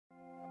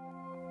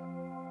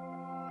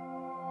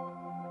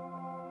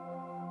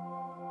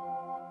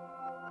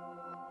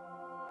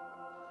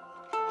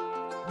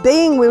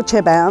Being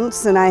wheelchair bound,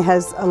 Sonay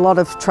has a lot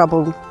of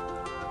trouble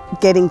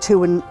getting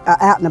to and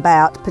out and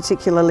about,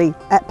 particularly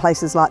at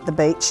places like the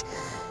beach,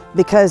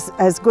 because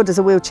as good as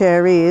a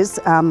wheelchair is,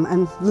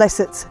 unless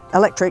it's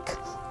electric,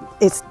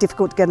 it's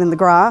difficult to get in the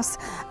grass,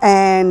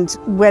 and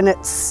when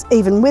it's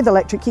even with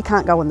electric you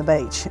can't go on the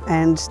beach,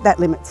 and that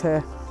limits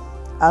her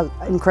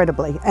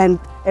incredibly, and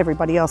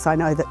everybody else I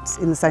know that's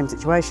in the same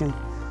situation.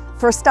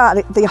 For a start,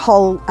 the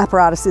whole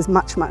apparatus is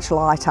much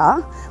lighter,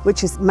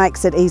 which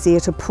makes it easier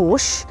to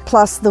push.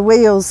 Plus the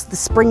wheels, the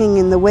springing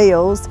in the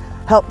wheels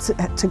helps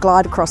to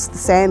glide across the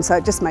sand, so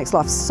it just makes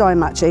life so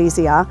much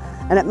easier.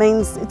 And it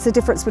means it's the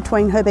difference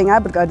between her being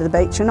able to go to the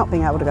beach and not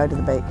being able to go to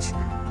the beach.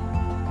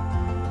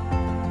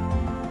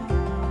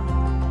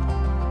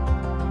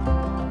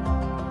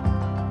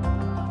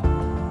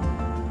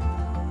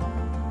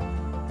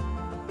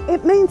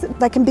 It means that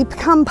they can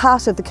become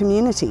part of the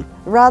community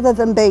rather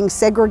than being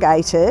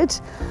segregated,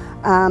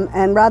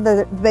 and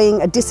rather than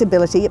being a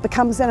disability, it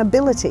becomes an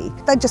ability.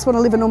 They just want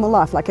to live a normal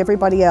life like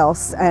everybody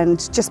else,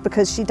 and just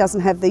because she doesn't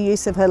have the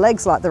use of her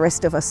legs like the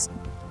rest of us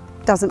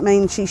doesn't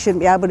mean she shouldn't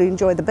be able to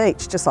enjoy the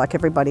beach just like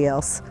everybody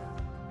else.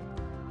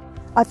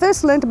 I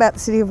first learned about the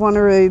City of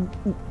Wanneroo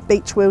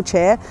beach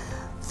wheelchair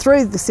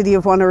through the City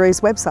of Wanneroo's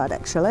website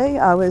actually.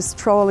 I was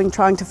trawling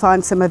trying to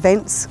find some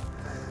events,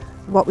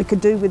 what we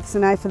could do with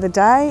Sonay for the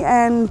day,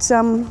 and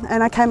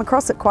I came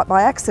across it quite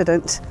by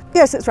accident.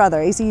 Yes, it's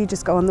rather easy. You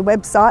just go on the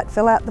website,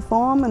 fill out the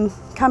form and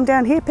come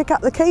down here, pick up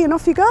the key and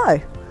off you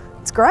go.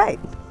 It's great.